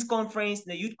a teens conference,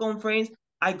 in a youth conference?"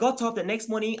 I got up the next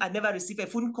morning. I never received a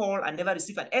phone call. I never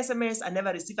received an SMS. I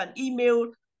never received an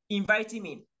email inviting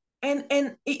me. And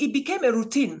it became a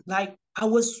routine. Like I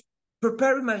was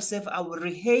preparing myself. I would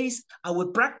rehearse. I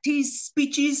would practice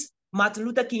speeches. Martin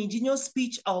Luther King Jr.'s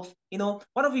speech of,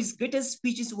 one of his greatest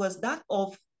speeches was that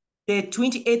of the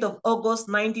 28th of August,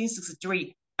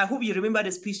 1963. I hope you remember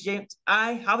the speech, James.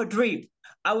 I have a dream.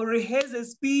 I will rehearse the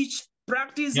speech,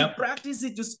 practice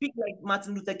it to speak like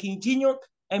Martin Luther King Jr.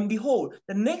 And behold,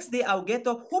 the next day I'll get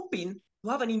up hoping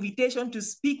to have an invitation to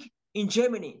speak in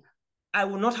Germany. I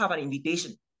will not have an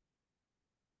invitation.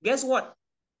 Guess what?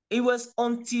 It was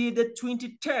until the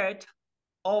 23rd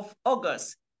of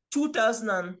August,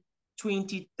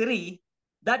 2023,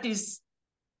 that is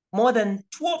more than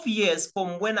 12 years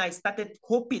from when I started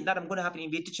hoping that I'm going to have an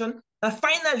invitation, that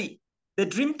finally the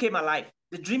dream came alive.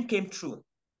 The dream came true,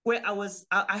 where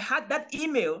I had that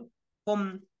email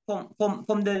from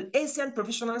the Asian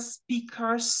Professional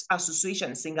Speakers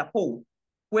Association, Singapore,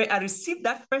 where I received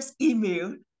that first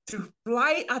email to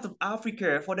fly out of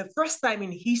Africa for the first time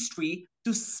in history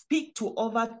to speak to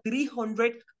over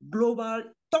 300 global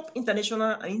top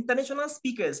international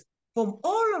speakers from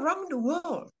all around the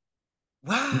world.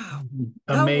 Wow.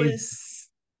 That was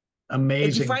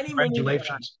amazing. A defining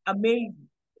Congratulations. Moment.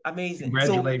 Amazing.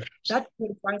 Congratulations. So that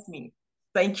qualifies me.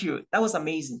 Thank you. That was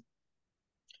amazing.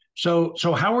 So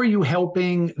how are you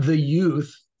helping the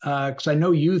youth? Because I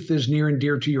know youth is near and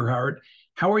dear to your heart.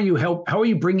 How are you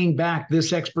bringing back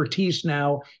this expertise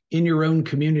now in your own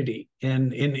community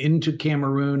and into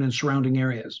Cameroon and surrounding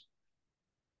areas?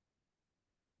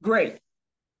 Great.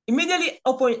 Immediately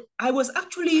upon, I was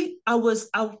actually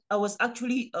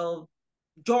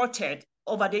jolted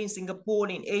over there in Singapore,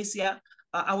 in Asia.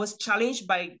 I was challenged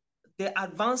by the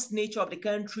advanced nature of the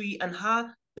country and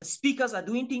how the speakers are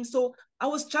doing things. So I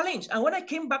was challenged. And when I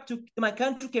came back to my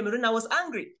country, Cameroon, I was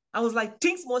angry. I was like,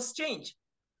 things must change.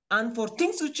 And for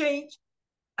things to change,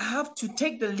 I have to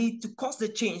take the lead to cause the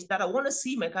change that I want to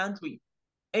see in my country.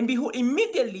 And behold,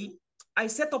 immediately I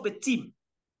set up a team,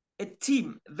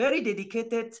 very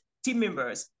dedicated team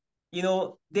members.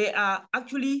 There are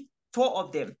actually 4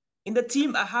 of them. In the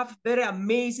team, I have very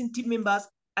amazing team members.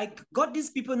 I got these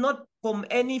people not from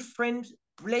any friend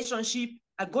relationship.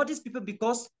 I got these people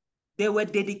because they were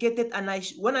dedicated. And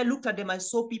when I looked at them, I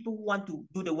saw people who want to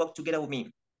do the work together with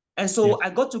me. And so I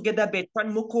got together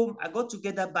Bertrand Mokom, I got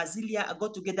together Basilia, I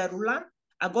got together Roland,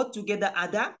 I got together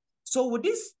Ada. So with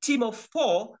this team of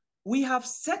 4, we have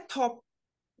set up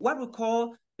what we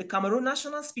call the Cameroon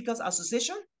National Speakers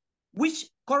Association, which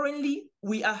currently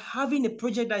we are having a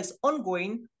project that is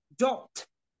ongoing, dubbed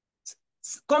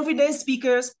Confidence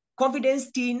Speakers,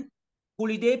 Confidence Teen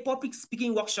Holiday Public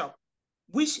Speaking Workshop,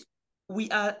 which we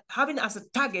are having as a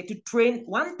target to train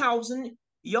 1,000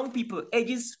 young people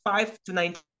ages 5 to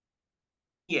 19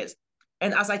 years.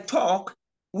 And as I talk,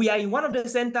 we are in one of the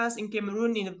centers in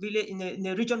Cameroon, in a village, in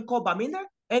a region called Bamenda.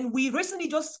 And we recently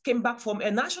just came back from a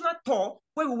national tour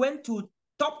where we went to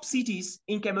top cities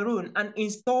in Cameroon and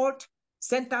installed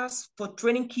centers for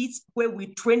training kids, where we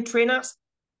train trainers,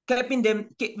 we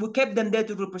kept them there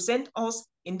to represent us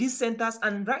in these centers.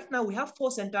 And right now we have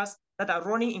 4 centers that are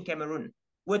running in Cameroon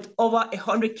with over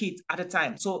 100 kids at a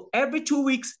time. So every 2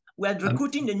 weeks, we are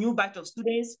recruiting the new batch of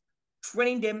students,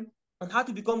 training them on how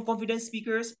to become confident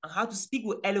speakers and how to speak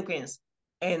with eloquence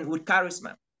and with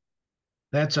charisma.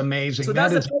 That's amazing. So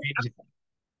that is amazing.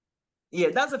 Yeah,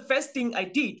 that's the first thing I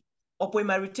did upon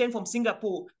my return from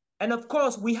Singapore. And of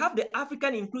course, we have the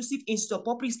African Inclusive Institute of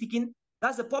Public Speaking.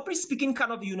 That's the public speaking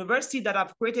kind of university that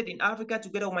I've created in Africa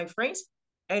together with my friends.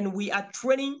 And we are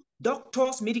training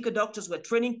doctors, medical doctors, we're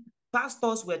training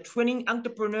pastors, we're training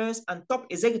entrepreneurs and top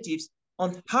executives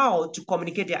on how to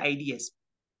communicate their ideas.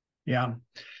 Yeah.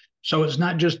 So it's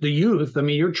not just the youth. I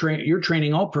mean, you're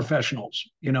training all professionals,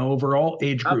 over all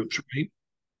age groups, right?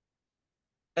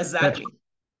 Exactly.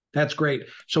 That's great.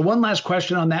 So one last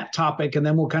question on that topic, and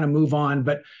then we'll kind of move on.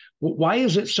 But why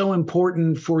is it so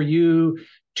important for you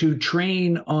to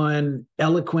train on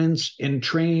eloquence and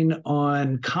train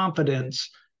on confidence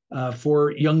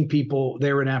for young people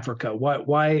there in Africa?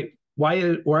 Why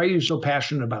are you so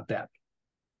passionate about that?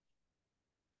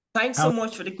 Thanks so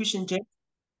much for the question, James.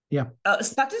 Yeah.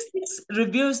 Statistics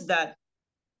reveals that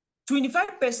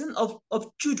 25%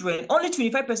 of children, only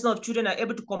 25% of children are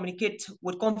able to communicate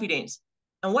with confidence.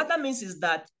 And what that means is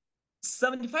that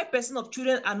 75% of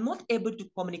children are not able to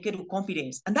communicate with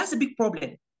confidence. And that's a big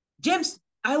problem. James,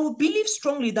 I will believe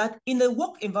strongly that in the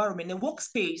work environment, in the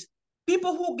workspace,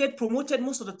 people who get promoted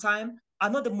most of the time are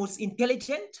not the most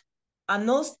intelligent, are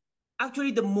not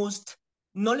actually the most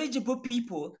knowledgeable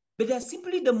people, but they're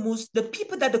simply the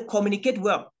people that they communicate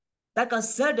well, that can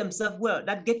sell themselves well,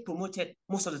 that get promoted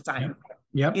most of the time.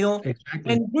 Yep.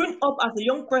 Exactly. And growing up as a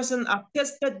young person, I've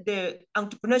tested the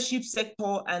entrepreneurship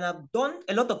sector and I've done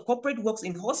a lot of corporate works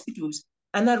in hospitals.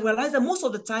 And I realized that most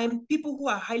of the time, people who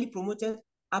are highly promoted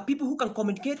are people who can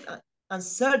communicate and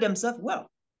sell themselves well.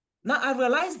 Now I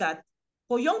realized that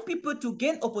for young people to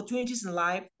gain opportunities in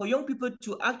life, for young people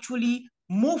to actually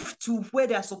move to where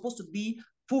they are supposed to be,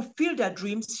 fulfill their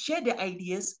dreams, share their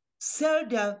ideas, sell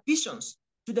their visions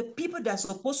to the people that are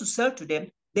supposed to sell to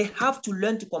them, they have to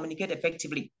learn to communicate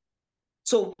effectively.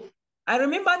 So I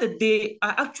remember the day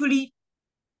I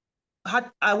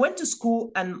went to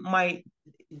school and my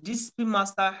discipline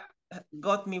master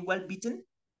got me well beaten.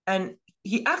 And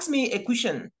he asked me a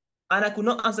question and I could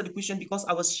not answer the question because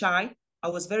I was shy. I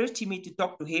was very timid to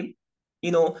talk to him,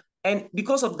 and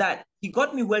because of that, he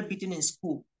got me well beaten in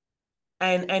school.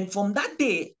 And from that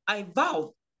day, I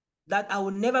vowed that I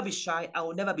will never be shy. I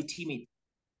will never be timid.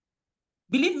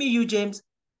 Believe me, you, James,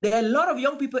 there are a lot of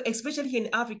young people, especially here in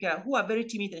Africa, who are very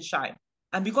timid and shy.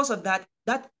 And because of that,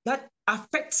 that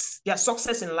affects their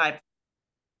success in life.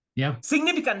 Yeah.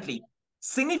 Significantly.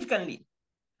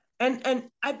 And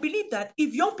I believe that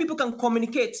if young people can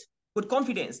communicate with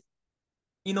confidence,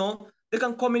 they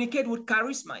can communicate with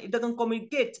charisma, if they can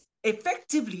communicate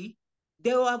effectively,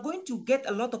 they are going to get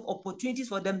a lot of opportunities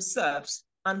for themselves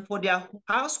and for their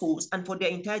households and for their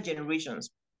entire generations.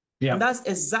 Yeah. And that's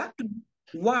exactly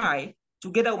why,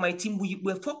 together with my team,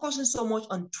 we're focusing so much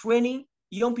on training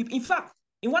young people. In fact,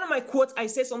 in one of my quotes, I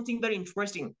said something very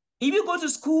interesting. If you go to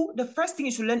school, the first thing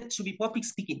you should learn should be public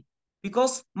speaking,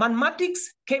 because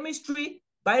mathematics, chemistry,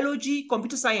 biology,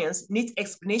 computer science needs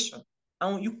explanation.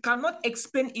 And you cannot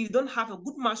explain if you don't have a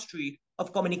good mastery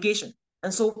of communication.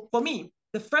 And so for me,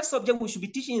 the first subject we should be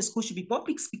teaching in school should be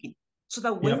public speaking, so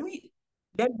that when we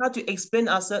learn how to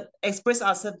express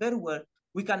ourselves very well,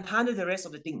 we can handle the rest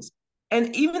of the things.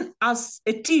 And even as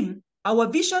a team, our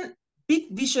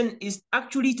big vision is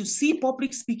actually to see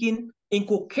public speaking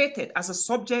inculcated as a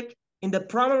subject in the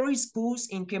primary schools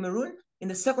in Cameroon, in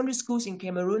the secondary schools in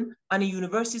Cameroon, and in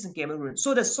universities in Cameroon.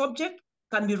 So the subject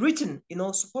can be written,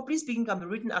 so public speaking can be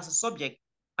written as a subject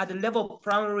at the level of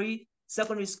primary,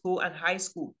 secondary school, and high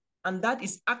school. And that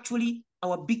is actually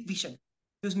our big vision,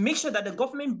 to make sure that the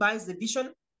government buys the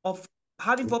vision of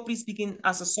having public speaking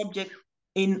as a subject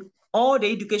in all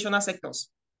the educational sectors.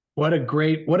 What a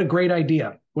great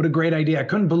idea. What a great idea. I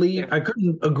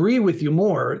couldn't agree with you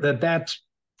more that that's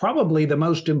probably the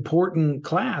most important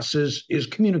class is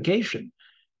communication.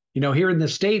 Here in the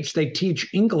States, they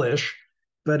teach English,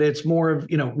 but it's more of,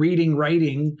 reading,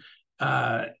 writing,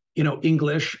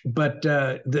 English. But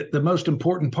the most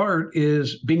important part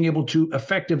is being able to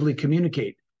effectively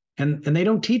communicate. And they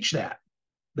don't teach that.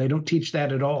 They don't teach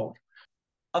that at all.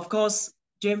 Of course,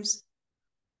 James,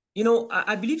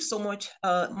 I believe so much.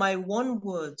 My one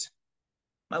word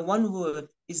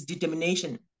is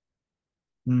determination.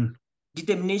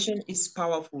 Determination is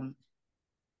powerful.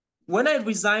 When I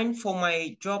resigned from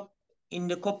my job in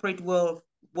the corporate world,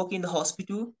 working in the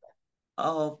hospital,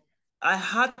 I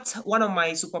had one of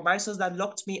my supervisors that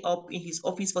locked me up in his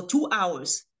office for 2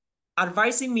 hours,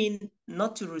 advising me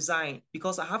not to resign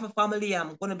because I have a family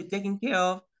I'm going to be taking care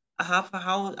of. I have a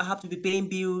house, I have to be paying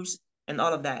bills and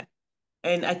all of that.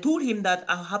 And I told him that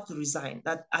I have to resign,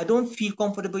 that I don't feel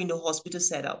comfortable in the hospital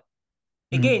setup.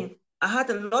 Again, I had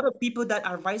a lot of people that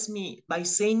advised me by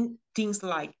saying things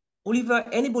like, Oliver,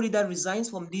 anybody that resigns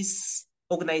from this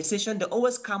organization, they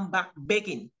always come back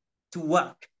begging. to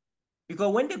work,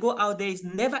 because when they go out there, it's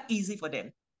never easy for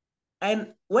them.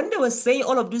 And when they were saying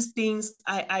all of these things,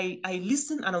 I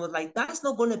listened and I was like, that's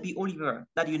not going to be Oliver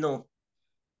that you know.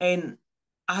 And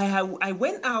I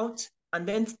went out and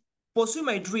then pursue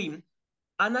my dream,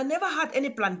 and I never had any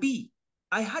plan B.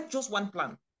 I had just one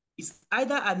plan. It's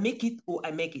either I make it or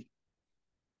I make it.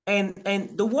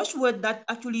 And the watchword that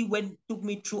actually took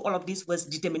me through all of this was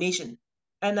determination.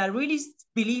 And I really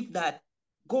believe that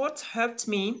God helped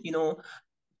me,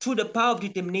 through the power of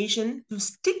determination to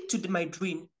stick to my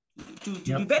dream, to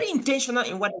be very intentional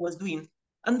in what I was doing.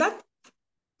 And that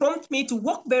prompted me to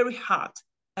work very hard.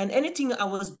 And anything I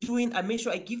was doing, I made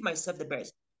sure I give myself the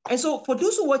best. And so for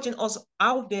those who are watching us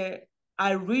out there,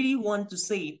 I really want to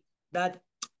say that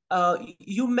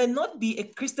you may not be a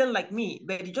Christian like me,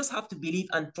 but you just have to believe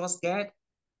and trust God,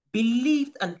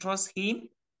 believe and trust Him,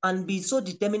 and be so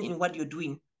determined in what you're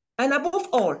doing. And above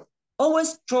all,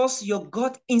 always trust your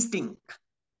gut instinct.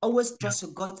 Always trust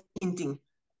your gut instinct.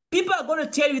 People are going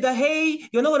to tell you that, hey,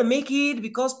 you're not going to make it,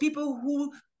 because people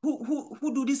who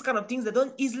do these kind of things, they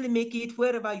don't easily make it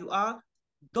wherever you are.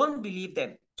 Don't believe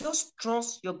them. Just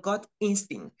trust your gut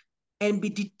instinct and be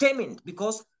determined,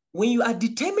 because when you are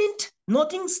determined,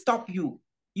 nothing stops you.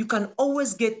 You can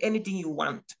always get anything you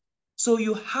want. So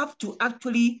you have to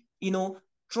actually,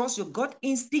 trust your gut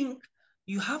instinct.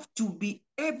 You have to be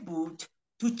able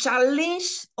to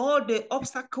challenge all the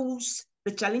obstacles,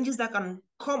 the challenges that can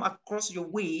come across your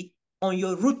way on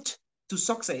your route to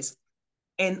success,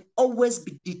 and always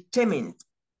be determined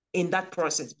in that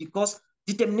process, because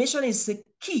determination is the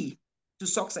key to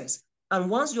success. And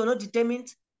once you're not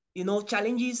determined,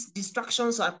 challenges,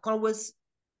 distractions are always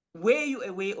wear you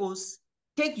away or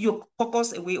take your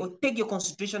focus away or take your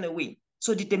concentration away.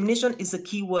 So determination is the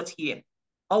key word here.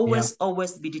 Always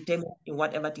be determined in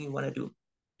whatever thing you want to do.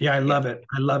 Yeah, I love it.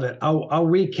 I love it. I'll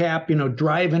recap,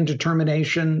 drive and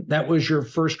determination. That was your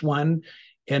first one.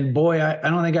 And boy, I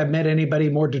don't think I've met anybody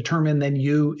more determined than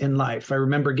you in life. I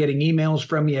remember getting emails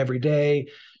from you every day.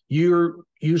 You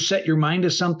set your mind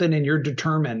to something and you're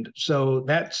determined. So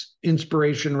that's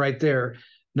inspiration right there.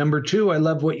 Number two, I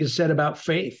love what you said about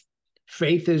faith.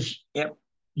 Faith is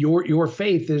your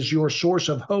faith is your source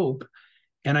of hope,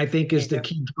 and I think is the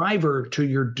key driver to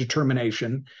your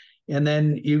determination. And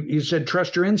then you said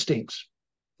trust your instincts,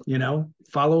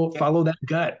 follow that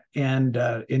gut and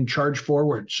charge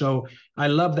forward. So I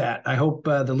love that. I hope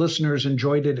the listeners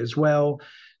enjoyed it as well.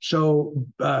 So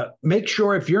make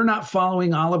sure, if you're not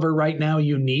following Oliver right now,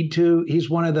 you need to. He's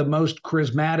one of the most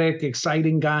charismatic,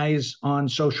 exciting guys on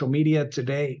social media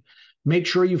today. Make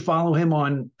sure you follow him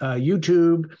on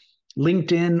YouTube,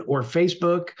 LinkedIn, or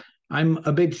Facebook. I'm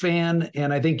a big fan,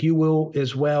 and I think you will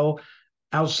as well.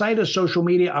 Outside of social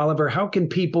media, Oliver, how can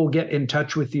people get in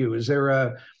touch with you? Is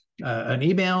there an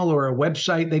email or a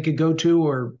website they could go to,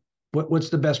 or what's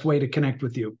the best way to connect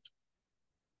with you?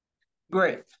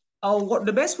 Great.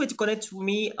 The best way to connect with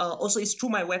me also is through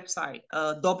my website,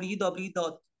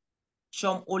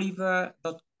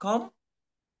 www.seanoliver.com,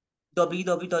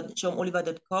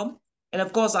 www.seanoliver.com. And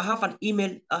of course, I have a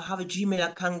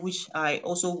Gmail account, which I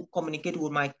also communicate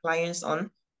with my clients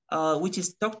on, which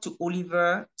is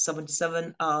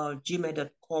droliver77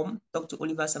 gmail.com,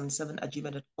 droliver77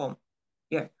 @gmail.com.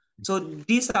 Yeah. So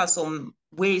these are some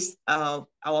ways our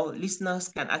listeners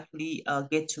can actually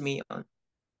get to me on.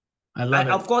 I love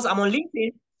it. Of course, I'm on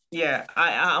LinkedIn. Yeah,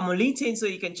 I'm on LinkedIn, so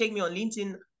you can check me on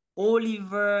LinkedIn,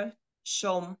 Oliver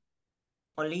Shum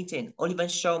on LinkedIn, Oliver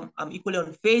Shum. I'm equally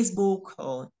on Facebook,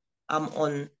 or I'm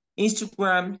on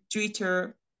Instagram,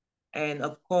 Twitter, and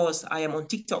of course, I am on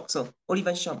TikTok. So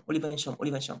Oliver Shum, Oliver Shum,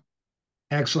 Oliver Shum.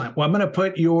 Excellent. Well, I'm going to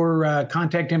put your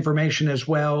contact information as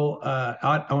well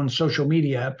out on social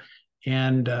media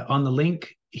and on the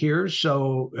link here,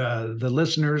 so the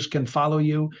listeners can follow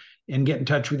you and get in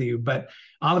touch with you. But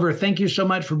Oliver, thank you so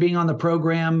much for being on the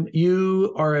program.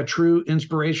 You are a true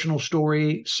inspirational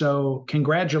story. So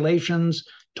congratulations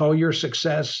to all your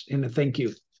success, and thank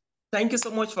you. Thank you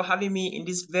so much for having me in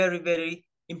this very, very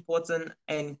important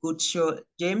and good show,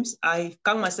 James. I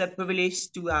count myself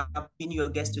privileged to have been your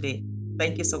guest today.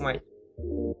 Thank you so much.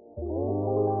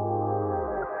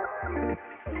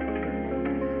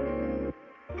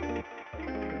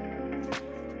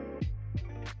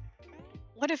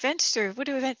 What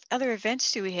other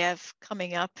events do we have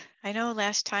coming up? I know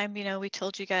last time, we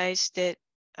told you guys that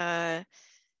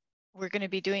we're going to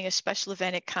be doing a special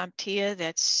event at CompTIA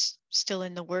that's still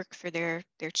in the work for their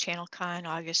ChannelCon,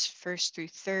 August 1st through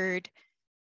 3rd.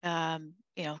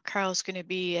 Carl's going to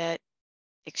be at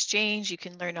Exchange. You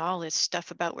can learn all his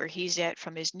stuff about where he's at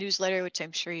from his newsletter, which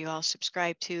I'm sure you all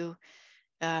subscribe to.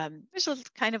 There's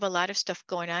kind of a lot of stuff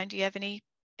going on. Do you have any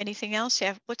anything else?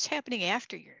 What's happening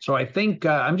after yours? So I think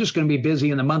I'm just going to be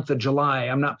busy in the month of July.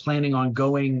 I'm not planning on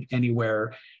going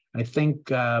anywhere. I think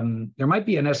there might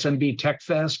be an SMB Tech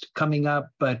Fest coming up,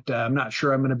 but I'm not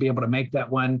sure I'm going to be able to make that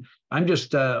one. I'm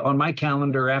just on my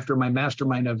calendar after my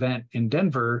mastermind event in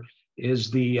Denver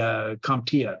is the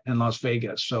CompTIA in Las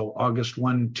Vegas. So August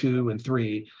 1, 2, and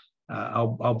 3,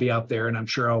 I'll be out there, and I'm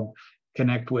sure I'll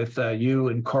connect with you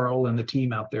and Carl and the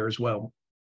team out there as well.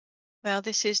 Well,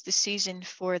 this is the season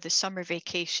for the summer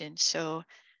vacation, so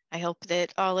I hope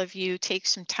that all of you take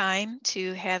some time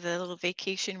to have a little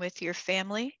vacation with your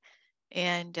family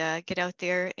and get out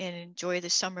there and enjoy the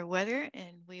summer weather.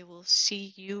 And we will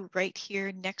see you right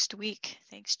here next week.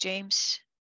 Thanks, James.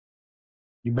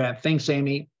 You bet. Thanks,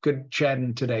 Amy. Good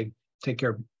chatting today. Take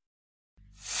care.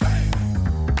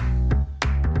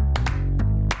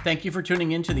 Thank you for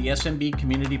tuning in to the SMB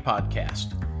Community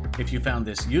Podcast. If you found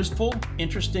this useful,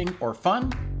 interesting, or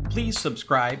fun, please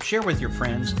subscribe, share with your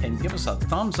friends, and give us a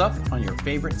thumbs up on your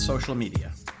favorite social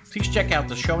media. Please check out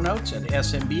the show notes at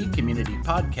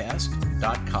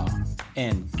smbcommunitypodcast.com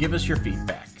and give us your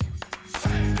feedback.